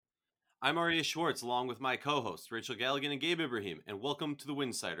I'm Arya Schwartz, along with my co-hosts Rachel Galligan and Gabe Ibrahim, and welcome to the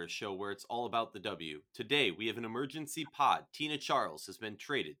Winsiders show where it's all about the W. Today, we have an emergency pod. Tina Charles has been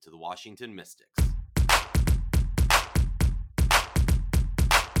traded to the Washington Mystics.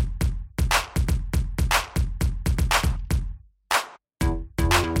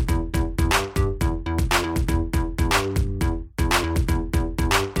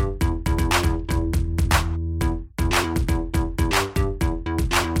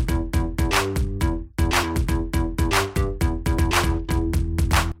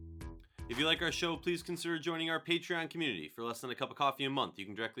 If you like our show, please consider joining our Patreon community. For less than a cup of coffee a month, you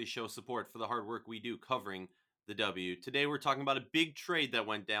can directly show support for the hard work we do covering the W. Today, we're talking about a big trade that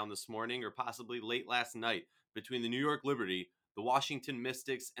went down this morning, or possibly late last night, between the New York Liberty, the Washington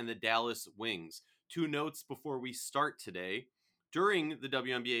Mystics, and the Dallas Wings. Two notes before we start today. During the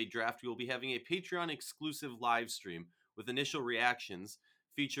WNBA draft, we will be having a Patreon exclusive live stream with initial reactions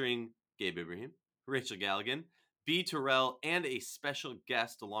featuring Gabe Ibrahim, Rachel Galligan, B. Terrell, and a special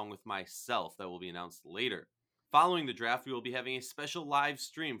guest along with myself that will be announced later. Following the draft, we will be having a special live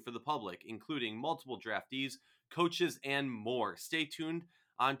stream for the public, including multiple draftees, coaches, and more. Stay tuned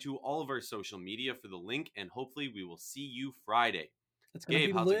onto all of our social media for the link, and hopefully we will see you Friday. It's gonna Gabe,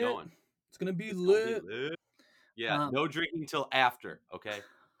 be how's lit. it going? It's gonna be It's lit. gonna be lit. Yeah, no drinking till after, okay?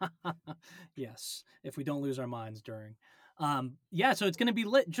 Yes, if we don't lose our minds during. Yeah, so it's gonna be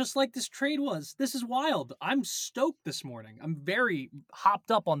lit, just like this trade was. This is wild. I'm stoked this morning. I'm very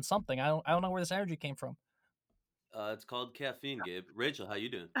hopped up on something. I don't know where this energy came from. It's called caffeine, Gabe. Rachel, how you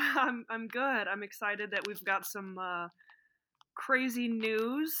doing? I'm good. I'm excited that we've got some crazy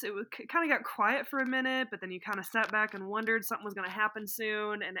news. It kind of got quiet for a minute, but then you kind of sat back and wondered something was going to happen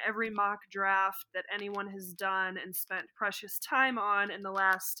soon. And every mock draft that anyone has done and spent precious time on in the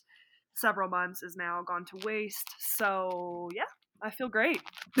last several months is now gone to waste. So yeah, I feel great.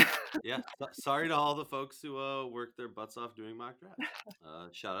 Yeah, sorry to all the folks who worked their butts off doing mock drafts.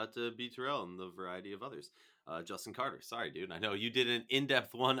 Shout out to B. Terrell and the variety of others. Justin Carter, sorry, dude. I know you did an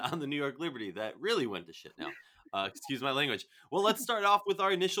in-depth one on the New York Liberty that really went to shit now. Excuse my language. Well, let's start off with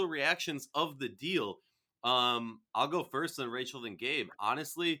our initial reactions of the deal. I'll go first, then Rachel, then Gabe.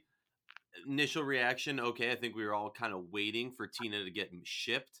 Honestly, initial reaction, okay, I think we were all kind of waiting for Tina to get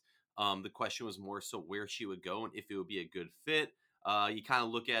shipped. The question was more so where she would go and if it would be a good fit. You kind of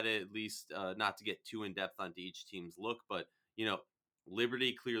look at it, at least not to get too in depth onto each team's look, but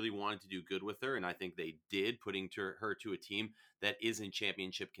Liberty clearly wanted to do good with her, and I think they did, putting her to a team that is in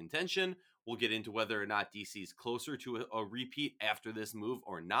championship contention. We'll get into whether or not DC is closer to a repeat after this move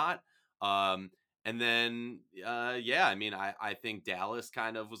or not. And then, I think Dallas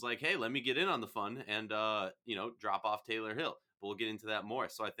kind of was like, hey, let me get in on the fun and, drop off Taylor Hill. But we'll get into that more.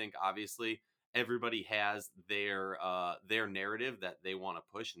 So I think obviously everybody has their narrative that they want to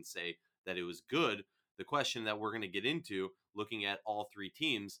push and say that it was good. The question that we're going to get into, looking at all three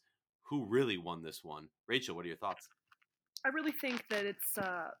teams, who really won this one? Rachel, what are your thoughts? I really think that it's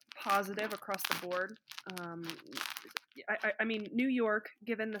positive across the board. I mean, New York,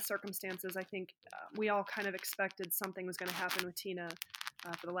 given the circumstances, I think we all kind of expected something was going to happen with Tina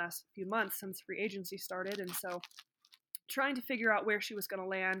for the last few months since free agency started. And so trying to figure out where she was going to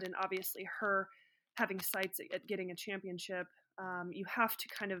land, and obviously her having sights at getting a championship, you have to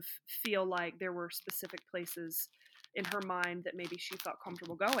kind of feel like there were specific places in her mind that maybe she felt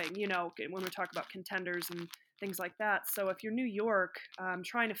comfortable going, when we talk about contenders and things like that. So if you're New York,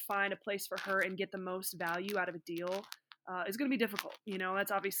 trying to find a place for her and get the most value out of a deal is going to be difficult.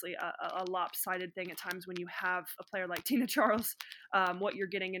 That's obviously a lopsided thing at times when you have a player like Tina Charles. What you're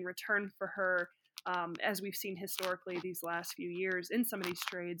getting in return for her, as we've seen historically these last few years in some of these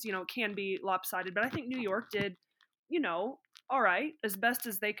trades, can be lopsided. But I think New York did, all right, as best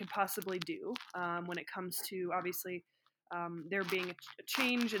as they could possibly do when it comes to obviously there being a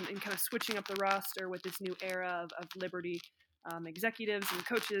change and kind of switching up the roster with this new era of Liberty executives and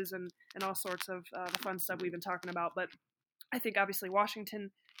coaches and all sorts of the fun stuff we've been talking about. But I think obviously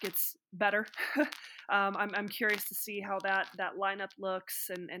Washington gets better. I'm curious to see how that lineup looks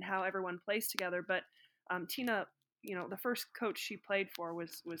and how everyone plays together. But Tina, the first coach she played for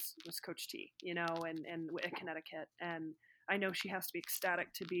was Coach T, and at Connecticut. And I know she has to be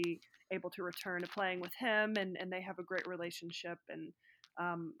ecstatic to be able to return to playing with him, and they have a great relationship. And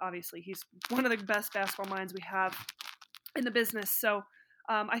obviously he's one of the best basketball minds we have in the business. So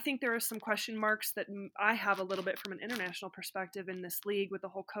I think there are some question marks that I have a little bit from an international perspective in this league with the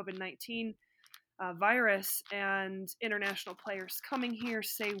whole COVID-19 virus, and international players coming here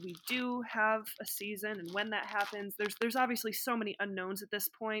say we do have a season, and when that happens, there's obviously so many unknowns at this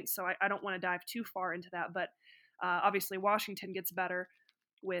point, so I don't want to dive too far into that. But obviously Washington gets better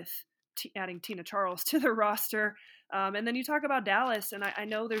with adding Tina Charles to the roster. And then you talk about Dallas, and I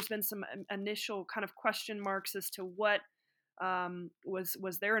know there's been some initial kind of question marks as to what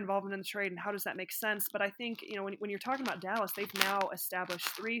was their involvement in the trade and how does that make sense. But I think, when you're talking about Dallas, they've now established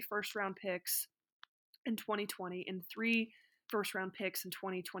 3 first-round picks in 2020 and 3 first-round picks in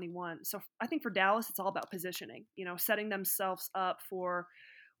 2021. So I think for Dallas, it's all about positioning, setting themselves up for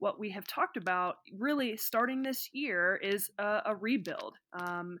what we have talked about really starting this year is a rebuild.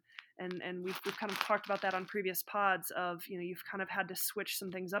 And we've kind of talked about that on previous pods of, you've kind of had to switch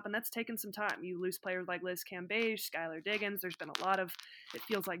some things up, and that's taken some time. You lose players like Liz Cambage, Skylar Diggins. There's been a lot of, it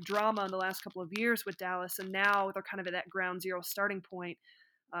feels like, drama in the last couple of years with Dallas, and now they're kind of at that ground zero starting point.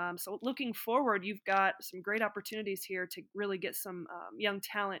 So looking forward, you've got some great opportunities here to really get some young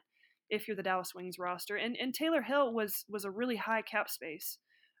talent if you're the Dallas Wings roster. And Taylor Hill was a really high cap space.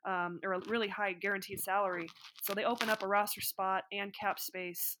 Or a really high guaranteed salary. So they open up a roster spot and cap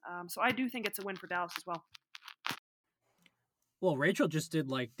space. So I do think it's a win for Dallas as well. Well, Rachel just did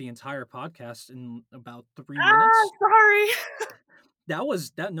like the entire podcast in about 3 minutes. Sorry. That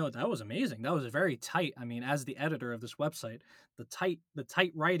was amazing. That was very tight. I mean, as the editor of this website, the tight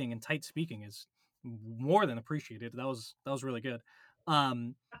writing and tight speaking is more than appreciated. That was really good.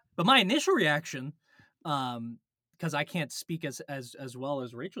 But my initial reaction, because I can't speak as well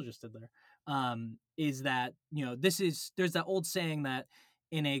as Rachel just did there, is that, there's that old saying that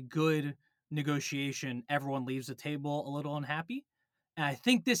in a good negotiation, everyone leaves the table a little unhappy. And I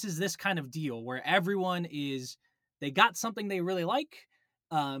think this is this kind of deal where everyone they got something they really like,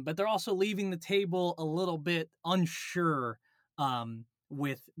 but they're also leaving the table a little bit unsure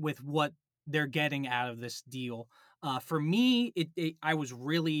with what they're getting out of this deal. For me, I was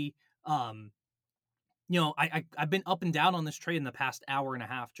really... I've been up and down on this trade in the past hour and a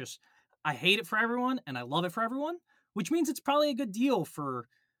half. Just, I hate it for everyone and I love it for everyone, which means it's probably a good deal for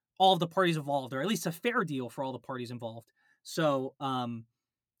all of the parties involved, or at least a fair deal for all the parties involved. So, I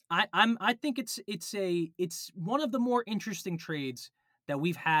think it's one of the more interesting trades that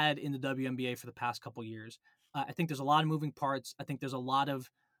we've had in the WNBA for the past couple years. I think there's a lot of moving parts. I think there's a lot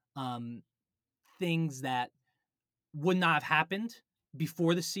of things that would not have happened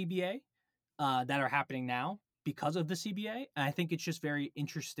before the CBA. That are happening now because of the CBA. And I think it's just very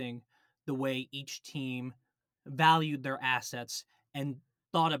interesting the way each team valued their assets and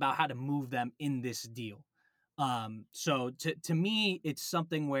thought about how to move them in this deal. So to me, it's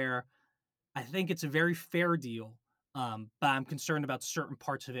something where I think it's a very fair deal, but I'm concerned about certain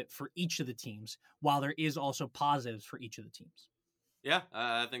parts of it for each of the teams, while there is also positives for each of the teams. Yeah,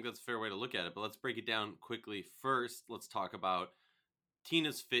 I think that's a fair way to look at it. But let's break it down quickly. First, let's talk about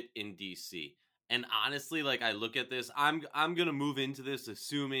Tina's fit in DC. And honestly, like, I look at this, I'm gonna move into this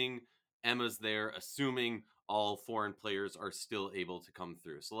assuming Emma's there, assuming all foreign players are still able to come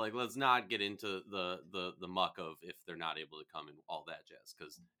through. So like, let's not get into the muck of if they're not able to come and all that jazz,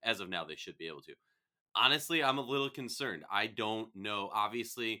 because as of now they should be able to. Honestly, I'm a little concerned. I don't know.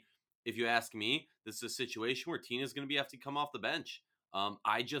 Obviously, if you ask me, this is a situation where Tina's going to have to come off the bench.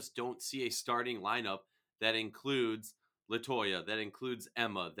 I just don't see a starting lineup that includes Latoya, that includes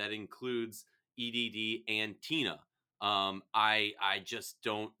Emma, that includes EDD and Tina. I just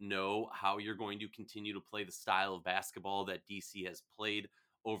don't know how you're going to continue to play the style of basketball that DC has played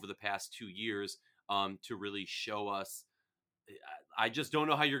over the past 2 years to really show us. I just don't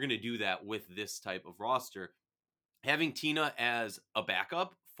know how you're going to do that with this type of roster. Having Tina as a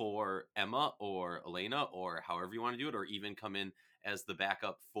backup for Emma or Elena or however you want to do it, or even come in as the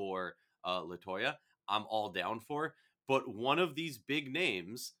backup for Latoya, I'm all down for. But one of these big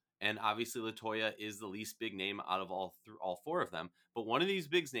names, and obviously Latoya is the least big name out of all 4 of them, but one of these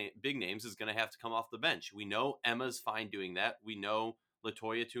big names is going to have to come off the bench. We know Emma's fine doing that. We know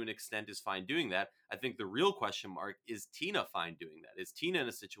Latoya to an extent is fine doing that. I think the real question mark is Tina fine doing that. Is Tina in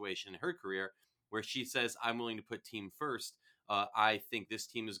a situation in her career where she says, I'm willing to put team first? I think this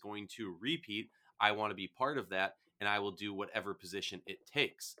team is going to repeat. I want to be part of that, and I will do whatever position it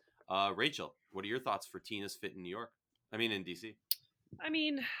takes. Rachel, what are your thoughts for Tina's fit in in DC? I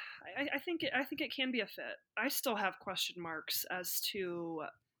mean, I think it can be a fit. I still have question marks as to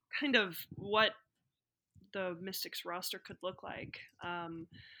kind of what the Mystics roster could look like.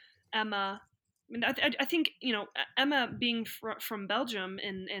 Emma, I mean, I think, Emma being from Belgium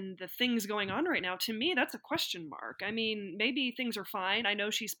and the things going on right now, to me, that's a question mark. I mean, maybe things are fine. I know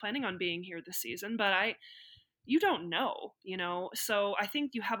she's planning on being here this season, but you don't know, So I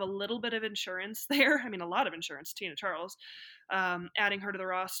think you have a little bit of insurance there. I mean, a lot of insurance, Tina Charles, adding her to the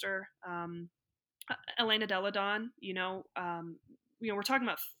roster. Elena Delle Donne, we're talking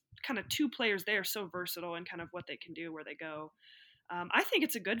about kind of 2 players there so versatile and kind of what they can do, where they go. I think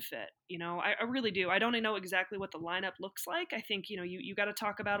it's a good fit. I really do. I don't know exactly what the lineup looks like. I think you got to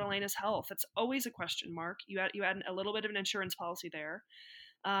talk about Elena's health. It's always a question mark. You add a little bit of an insurance policy there,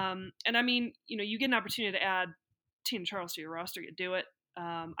 and I mean, you get an opportunity to add Tina Charles to your roster, you do it.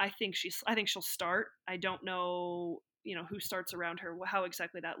 I think she'll start. I don't know, who starts around her, how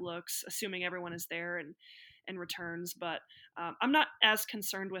exactly that looks, assuming everyone is there and returns. But I'm not as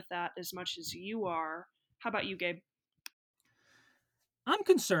concerned with that as much as you are. How about you, Gabe? I'm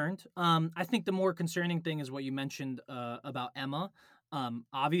concerned. I think the more concerning thing is what you mentioned about Emma.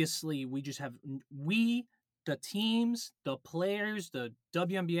 Obviously, we just have the teams, the players, the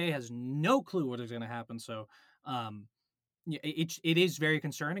WNBA has no clue what is going to happen. So, um, it is very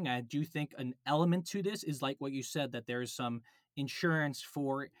concerning. I do think an element to this is like what you said, that there is some insurance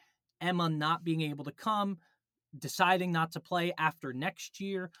for Emma not being able to come, deciding not to play after next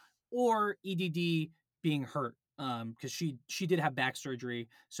year, or EDD being hurt, because she did have back surgery,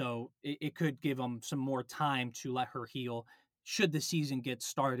 so it could give them some more time to let her heal should the season get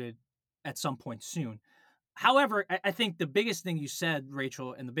started at some point soon. However, I think the biggest thing you said,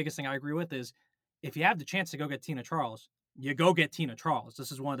 Rachel, and the biggest thing I agree with is, if you have the chance to go get Tina Charles, you go get Tina Charles.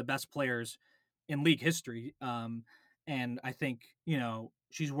 This is one of the best players in league history. And I think,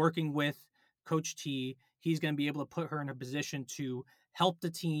 she's working with Coach T. He's going to be able to put her in a position to help the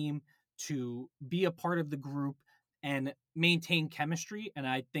team, to be a part of the group, and maintain chemistry. And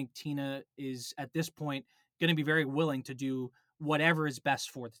I think Tina is, at this point, going to be very willing to do whatever is best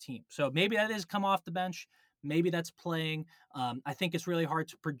for the team. So maybe that is come off the bench. Maybe that's playing. I think it's really hard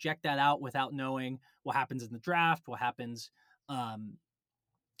to project that out without knowing what happens in the draft, what happens um,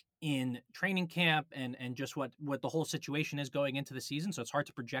 in training camp, and just what the whole situation is going into the season. So it's hard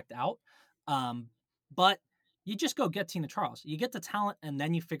to project out. But you just go get Tina Charles. You get the talent, and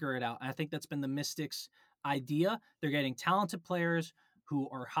then you figure it out. And I think that's been the Mystics' idea. They're getting talented players who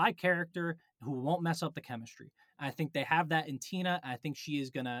are high character, who won't mess up the chemistry. I think they have that in Tina. I think she is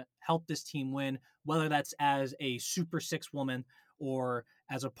going to help this team win, whether that's as a Super Six woman or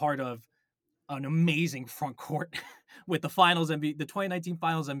as a part of an amazing front court with the the 2019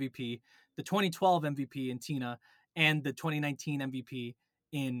 Finals MVP, the 2012 MVP in Tina, and the 2019 MVP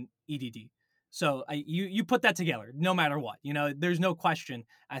in EDD. So you put that together, no matter what. There's no question.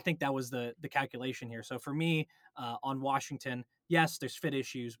 I think that was the calculation here. So for me, on Washington, yes, there's fit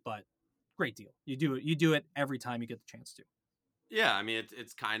issues, but great deal. You do it every time you get the chance to. Yeah, I mean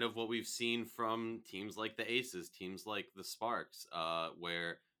it's kind of what we've seen from teams like the Aces, teams like the Sparks,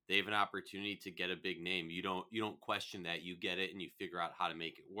 where they have an opportunity to get a big name. You don't question that. You get it and you figure out how to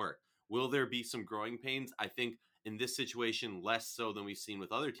make it work. Will there be some growing pains? I think in this situation less so than we've seen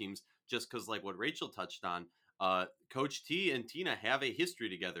with other teams, just because like what Rachel touched on, Coach T and Tina have a history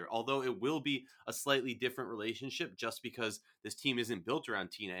together. Although it will be a slightly different relationship, just because this team isn't built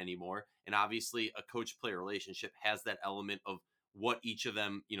around Tina anymore, and obviously a coach-player relationship has that element of what each of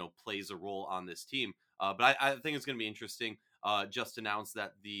them, plays a role on this team. But I think it's going to be interesting. Just announced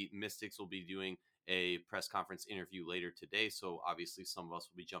that the Mystics will be doing a press conference interview later today. So obviously some of us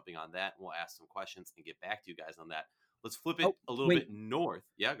will be jumping on that, and we'll ask some questions and get back to you guys on that. Let's flip it Oh, a little wait, bit north.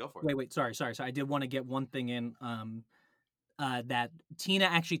 Yeah, go for it. wait. Sorry. I did want to get one thing in. That Tina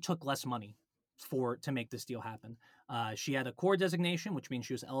actually took less money to make this deal happen. She had a core designation, which means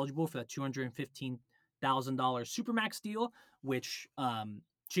she was eligible for that $215,000 supermax deal, which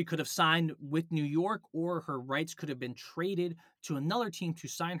she could have signed with New York, or her rights could have been traded to another team to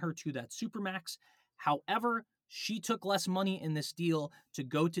sign her to that supermax. However, she took less money in this deal to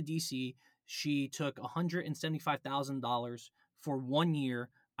go to DC. She took $175,000 for 1 year.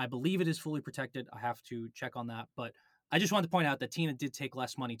 I believe it is fully protected. I have to check on that, but I just wanted to point out that Tina did take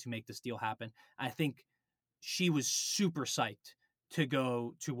less money to make this deal happen. I think she was super psyched to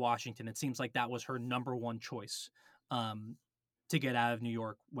go to Washington. It seems like that was her number one choice, to get out of New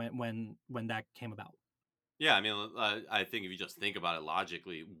York when that came about. Yeah, I mean, I think if you just think about it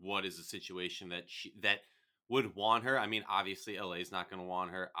logically, what is the situation that would want her? I mean, obviously LA is not going to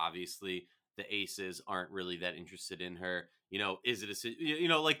want her. Obviously, the Aces aren't really that interested in her. Is it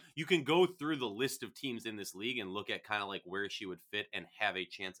like you can go through the list of teams in this league and look at kind of like where she would fit and have a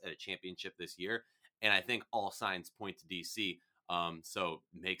chance at a championship this year. And I think all signs point to DC. So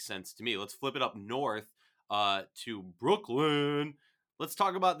makes sense to me. Let's flip it up north, to Brooklyn. Let's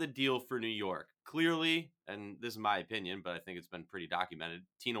talk about the deal for New York. Clearly, and this is my opinion, but I think it's been pretty documented,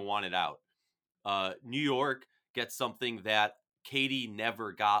 Tina wanted out. New York gets something that Katie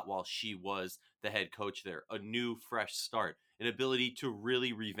never got while she was the head coach there: a new, fresh start, an ability to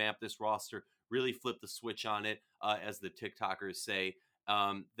really revamp this roster, really flip the switch on it, as the TikTokers say.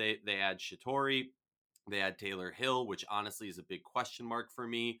 They add Shatori. They had Taylor Hill, which honestly is a big question mark for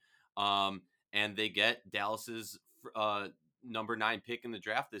me. And they get Dallas's number 9 pick in the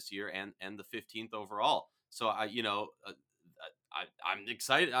draft this year and the 15th overall. So I'm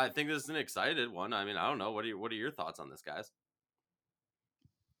excited. I think this is an excited one. I mean, I don't know. What are your thoughts on this, guys?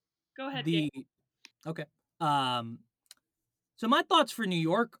 Go ahead, Gabe. Okay. So my thoughts for New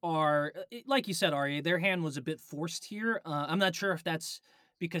York are, like you said, Arya, their hand was a bit forced here. I'm not sure if that's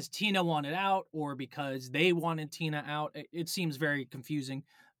because Tina wanted out or because they wanted Tina out. It seems very confusing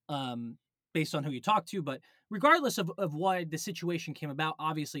based on who you talk to. But regardless of why the situation came about,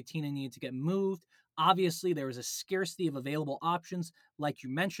 obviously Tina needed to get moved. Obviously, there was a scarcity of available options, like you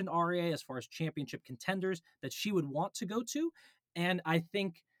mentioned, Arya, as far as championship contenders that she would want to go to. And I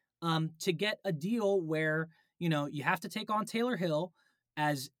think to get a deal where you have to take on Taylor Hill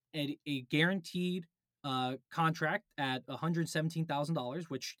as a guaranteed contract at $117,000,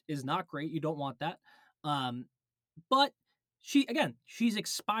 which is not great. You don't want that. But she's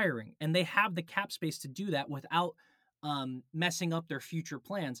expiring, and they have the cap space to do that without messing up their future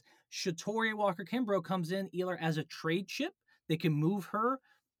plans. Shatori Walker-Kimbrough comes in either as a trade chip. They can move her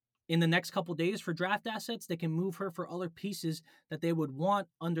in the next couple days for draft assets. They can move her for other pieces that they would want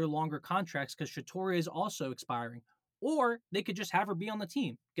under longer contracts because Shatori is also expiring. Or they could just have her be on the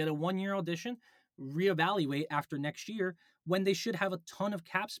team, get a 1-year audition, reevaluate after next year when they should have a ton of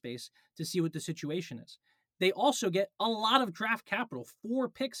cap space to see what the situation is. They also get a lot of draft capital, 4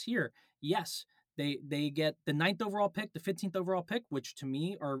 picks here. Yes, they get the 9th overall pick, the 15th overall pick, which to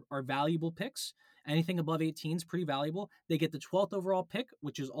me are valuable picks. Anything above 18 is pretty valuable. They get the 12th overall pick,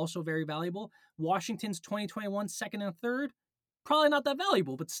 which is also very valuable. Washington's 2021 second and third, probably not that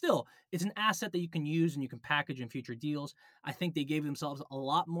valuable, but still, it's an asset that you can use and you can package in future deals. I think they gave themselves a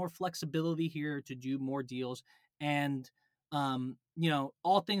lot more flexibility here to do more deals. And,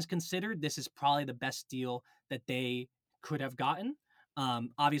 all things considered, this is probably the best deal that they could have gotten.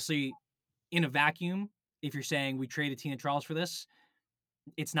 Obviously, in a vacuum, if you're saying we traded Tina Charles for this,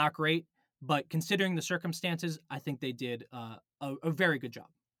 it's not great. But considering the circumstances, I think they did a very good job.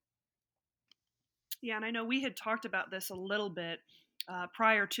 Yeah, and I know we had talked about this a little bit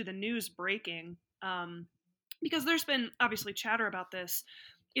prior to the news breaking, because there's been obviously chatter about this.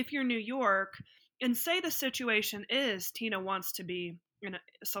 If you're New York, and say the situation is Tina wants to be in a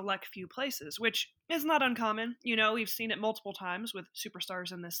select few places, which is not uncommon. We've seen it multiple times with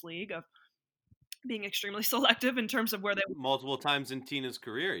superstars in this league of being extremely selective in terms of where they multiple times in Tina's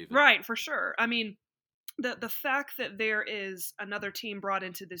career, even. Right, for sure. I mean, the fact that there is another team brought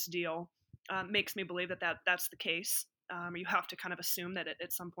into this deal makes me believe that's the case. You have to kind of assume that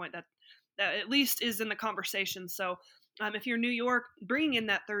at some point that at least is in the conversation. So if you're New York, bringing in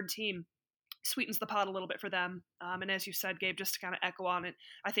that third team sweetens the pot a little bit for them. And as you said, Gabe, just to kind of echo on it,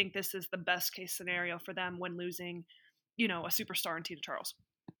 I think this is the best case scenario for them when losing, a superstar in Tina Charles.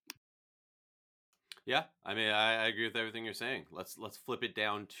 Yeah, I mean, I agree with everything you're saying. Let's flip it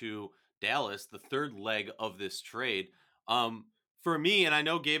down to Dallas, the third leg of this trade. For me, and I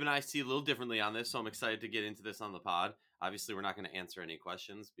know Gabe and I see a little differently on this, so I'm excited to get into this on the pod. Obviously, we're not going to answer any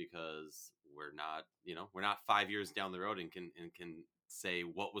questions because we're not 5 years down the road and can say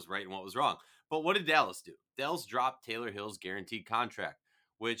what was right and what was wrong. But what did Dallas do? Dallas dropped Taylor Hill's guaranteed contract,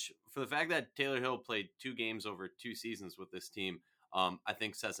 which for the fact that Taylor Hill played 2 games over 2 seasons with this team, I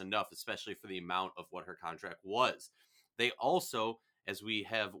think says enough, especially for the amount of what her contract was. They also, as we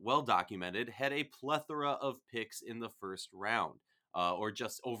have well documented, had a plethora of picks in the first round, or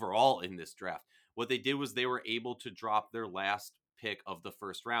just overall in this draft. What they did was they were able to drop their last pick of the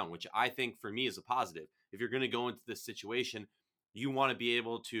first round, which I think for me is a positive. If you're going to go into this situation, you want to be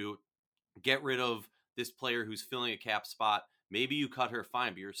able to get rid of this player who's filling a cap spot. Maybe you cut her,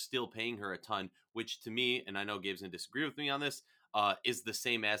 fine, but you're still paying her a ton, which to me, and I know Gabe's going to disagree with me on this, is the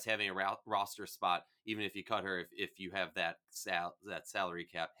same as having a roster spot, even if you cut her, if you have that salary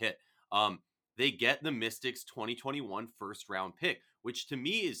cap hit. They get the Mystics 2021 first round pick, which to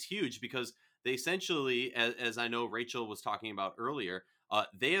me is huge because they essentially, as I know Rachel was talking about earlier,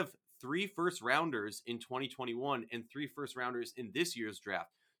 they have 3 first rounders in 2021 and 3 first rounders in this year's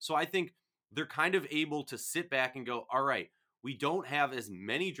draft. So I think they're kind of able to sit back and go, all right, we don't have as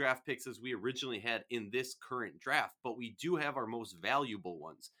many draft picks as we originally had in this current draft, but we do have our most valuable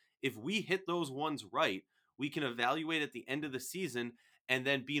ones. If we hit those ones right, we can evaluate at the end of the season and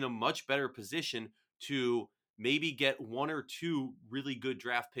then be in a much better position to maybe get 1 or 2 really good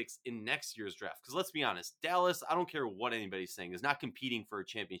draft picks in next year's draft. Because let's be honest, Dallas, I don't care what anybody's saying, is not competing for a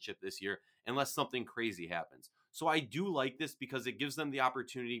championship this year unless something crazy happens. So I do like this because it gives them the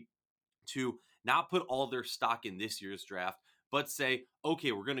opportunity to not put all their stock in this year's draft, but say,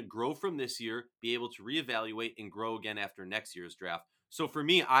 okay, we're going to grow from this year, be able to reevaluate and grow again after next year's draft. So for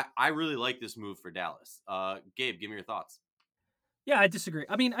me, I really like this move for Dallas. Gabe, give me your thoughts. Yeah, I disagree.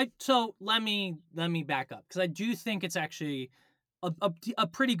 I mean, so let me back up, because I do think it's actually a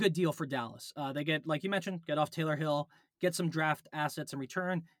pretty good deal for Dallas. They get, like you mentioned, get off Taylor Hill, get some draft assets in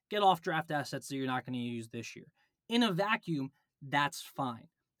return, get off draft assets that you're not going to use this year. In a vacuum, that's fine.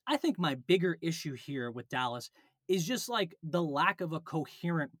 I think my bigger issue here with Dallas is just like the lack of a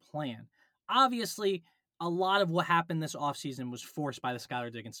coherent plan. Obviously, a lot of what happened this offseason was forced by the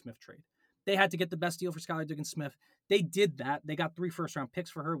Skylar Diggins-Smith trade. They had to get the best deal for Skylar Diggins-Smith. They did that. They got 3 first-round picks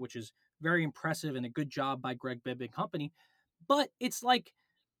for her, which is very impressive and a good job by Greg Bibb and company. But it's like,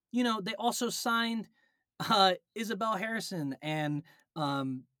 they also signed Isabel Harrison, and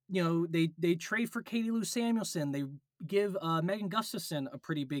they trade for Katie Lou Samuelson. They give Megan Gustafson a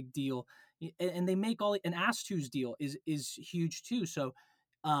pretty big deal, and they make an Astu's deal is huge too. So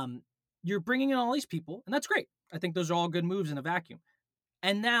you're bringing in all these people, and that's great. I think those are all good moves in a vacuum.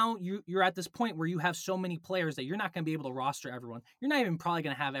 And now you're at this point where you have so many players that you're not going to be able to roster everyone. You're not even probably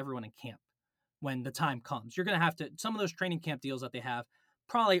going to have everyone in camp when the time comes. You're going to have to, some of those training camp deals that they have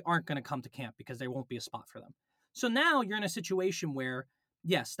probably aren't going to come to camp because there won't be a spot for them. So now you're in a situation where,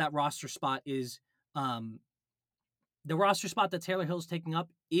 yes, that roster spot is, the roster spot that Taylor Hill's taking up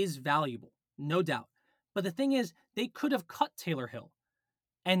is valuable, no doubt. But the thing is, they could have cut Taylor Hill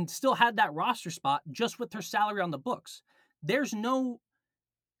and still had that roster spot just with her salary on the books. There's no,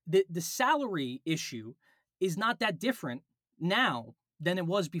 the salary issue is not that different now than it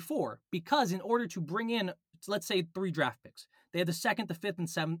was before, because in order to bring in, let's say, 3 draft picks, they had the 2nd, the 5th, and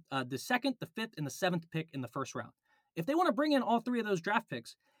 7th, the 2nd, the 5th, and the 7th pick in the first round. If they want to bring in all 3 of those draft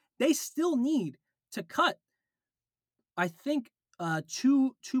picks, they still need to cut, I think,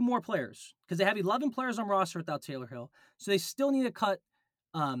 two more players, because they have 11 players on roster without Taylor Hill. So they still need to cut,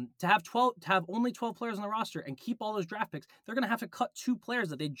 to have only 12 players on the roster and keep all those draft picks. They're going to have to cut 2 players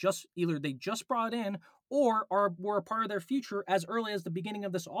that they just brought in or were a part of their future as early as the beginning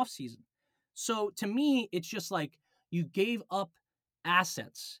of this offseason. So to me, it's just like you gave up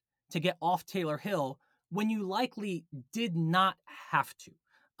assets to get off Taylor Hill when you likely did not have to.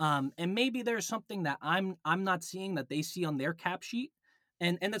 And maybe there's something that I'm not seeing that they see on their cap sheet.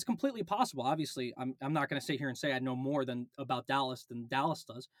 And that's completely possible. Obviously, I'm not going to sit here and say I know more about Dallas than Dallas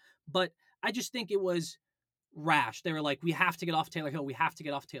does. But I just think it was rash. They were like, we have to get off Taylor Hill. We have to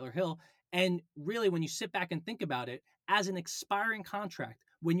get off Taylor Hill. And really, when you sit back and think about it, as an expiring contract,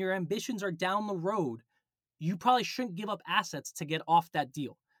 when your ambitions are down the road, you probably shouldn't give up assets to get off that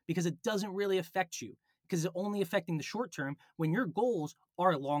deal, because it doesn't really affect you, because it's only affecting the short term when your goals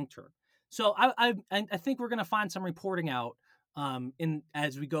are long term. So I think we're going to find some reporting out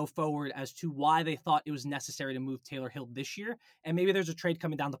as we go forward as to why they thought it was necessary to move Taylor Hill this year. And maybe there's a trade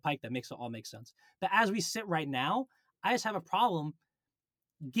coming down the pike that makes it all make sense. But as we sit right now, I just have a problem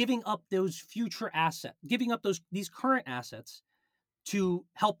giving up those future assets, giving up these current assets to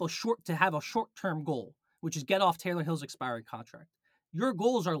have a short-term goal, which is get off Taylor Hill's expiring contract. Your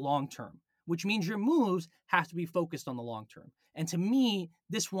goals are long-term, which means your moves have to be focused on the long term. And to me,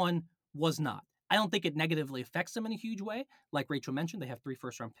 this one was not. I don't think it negatively affects them in a huge way. Like Rachel mentioned, they have 3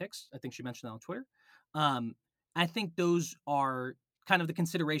 first-round picks. I think she mentioned that on Twitter. I think those are kind of the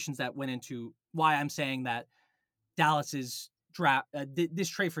considerations that went into why I'm saying that Dallas's draft, this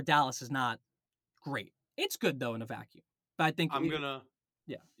trade for Dallas is not great. It's good though in a vacuum. But I think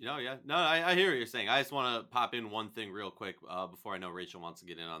yeah. No, I hear what you're saying. I just want to pop in one thing real quick before I know Rachel wants to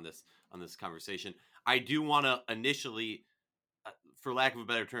get in on this conversation. I do want to initially, for lack of a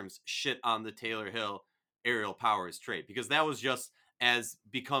better terms, shit on the Taylor Hill Aerial Powers trade, because that was just as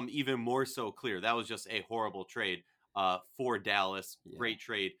become even more so clear. That was just a horrible trade for Dallas. Yeah. Great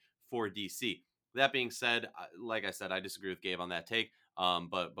trade for DC. That being said, like I said, I disagree with Gabe on that take.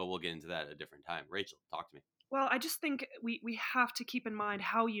 But we'll get into that at a different time. Rachel, talk to me. Well, I just think we have to keep in mind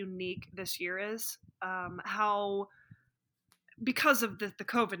how unique this year is, because of the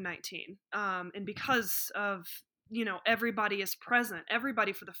COVID-19, and because of, everybody is present.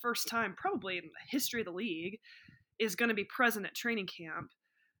 Everybody, for the first time probably in the history of the league, is going to be present at training camp.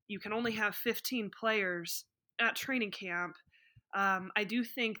 You can only have 15 players at training camp. I do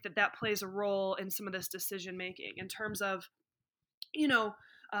think that plays a role in some of this decision making in terms of,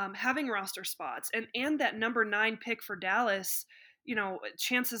 having roster spots and that number 9 pick for Dallas,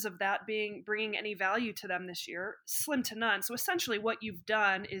 chances of that bringing any value to them this year, slim to none. So essentially what you've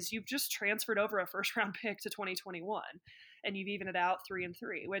done is you've just transferred over a first round pick to 2021. and you've evened it out 3-3,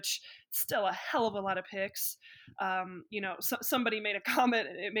 which still a hell of a lot of picks. Somebody made a comment,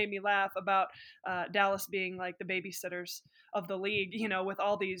 and it made me laugh about Dallas being like the babysitters of the league, with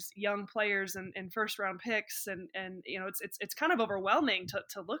all these young players and first round picks, and it's kind of overwhelming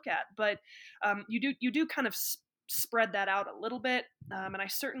to look at, but you do kind of spread that out a little bit, and I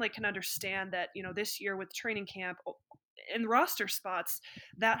certainly can understand that this year with training camp and roster spots,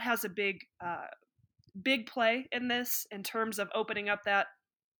 that has a big play in this, in terms of opening up that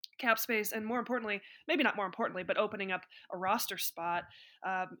cap space, and more importantly, maybe not more importantly, but opening up a roster spot.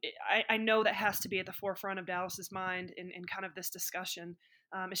 I know that has to be at the forefront of Dallas's mind in kind of this discussion.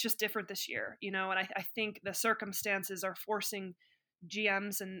 It's just different this year, and I think the circumstances are forcing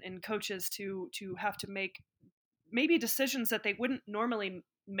GMs and coaches to have to make maybe decisions that they wouldn't normally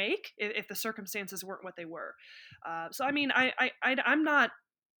make if the circumstances weren't what they were. So I mean, I'm not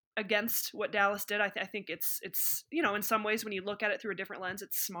against what Dallas did. I think it's in some ways, when you look at it through a different lens,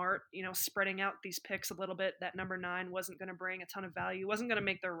 it's smart. Spreading out these picks a little bit. That number 9 wasn't going to bring a ton of value, wasn't going to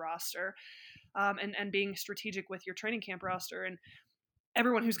make their roster, and being strategic with your training camp roster and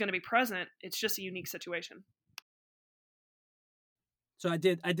everyone who's going to be present. It's just a unique situation. So I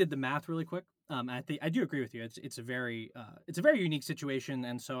did the math really quick. I think I do agree with you. It's a very unique situation,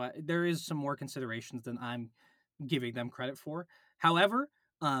 and so there is some more considerations than I'm giving them credit for. However,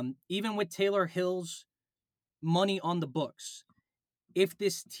 even with Taylor Hill's money on the books, if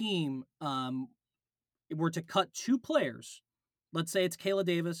this team were to cut 2 players, let's say it's Kayla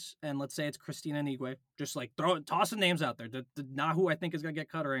Davis and let's say it's Christina Nigwe, just like tossing names out there, not who I think is going to get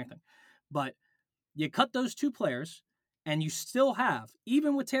cut or anything, but you cut those 2 players, and you still have,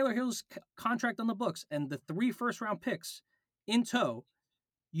 even with Taylor Hill's contract on the books and the 3 first-round picks in tow,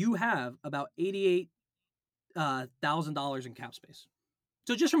 you have about $88,000 in cap space.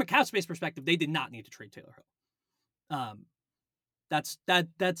 So just from a cap space perspective, they did not need to trade Taylor Hill. That's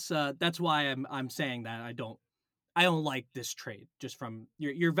why I'm saying that I don't like this trade. Just from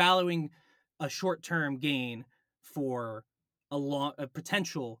you're valuing a short-term gain for a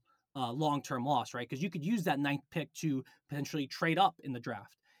potential long-term loss, right? Because you could use that 9th pick to potentially trade up in the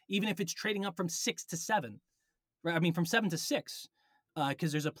draft, even if it's trading up from 6 to 7, right? I mean, from 7 to 6,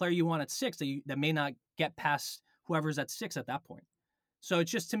 because there's a player you want at 6 that may not get past whoever's at 6 at that point. So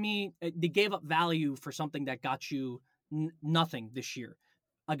it's just, to me, they gave up value for something that got you nothing this year.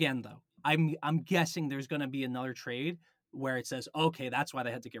 Again, though, I'm guessing there's going to be another trade where it says, okay, that's why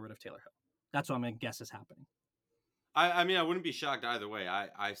they had to get rid of Taylor Hill. That's what I'm going to guess is happening. I mean, I wouldn't be shocked either way.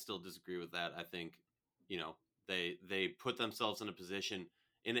 I still disagree with that. I think, they put themselves in a position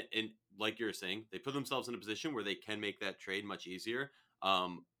in like you're saying, they put themselves in a position where they can make that trade much easier.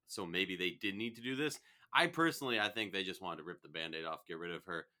 So maybe they did need to do this. I think they just wanted to rip the Band-Aid off, get rid of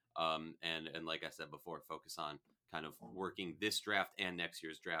her. And like I said before, focus on kind of working this draft and next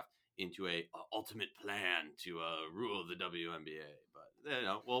year's draft into a ultimate plan to rule the WNBA. But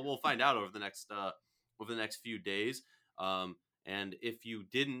we'll find out over the next few days. And if you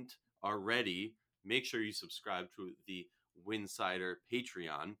didn't already, make sure you subscribe to the Winsider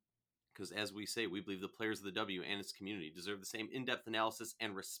Patreon, because as we say, we believe the players of the W and its community deserve the same in-depth analysis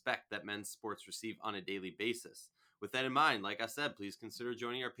and respect that men's sports receive on a daily basis. With that in mind, like I said, please consider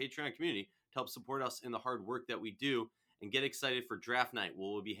joining our Patreon community to help support us in the hard work that we do, and get excited for draft night.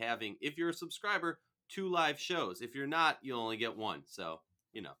 We'll be having, if you're a subscriber, 2 live shows. If you're not, you'll only get 1. So,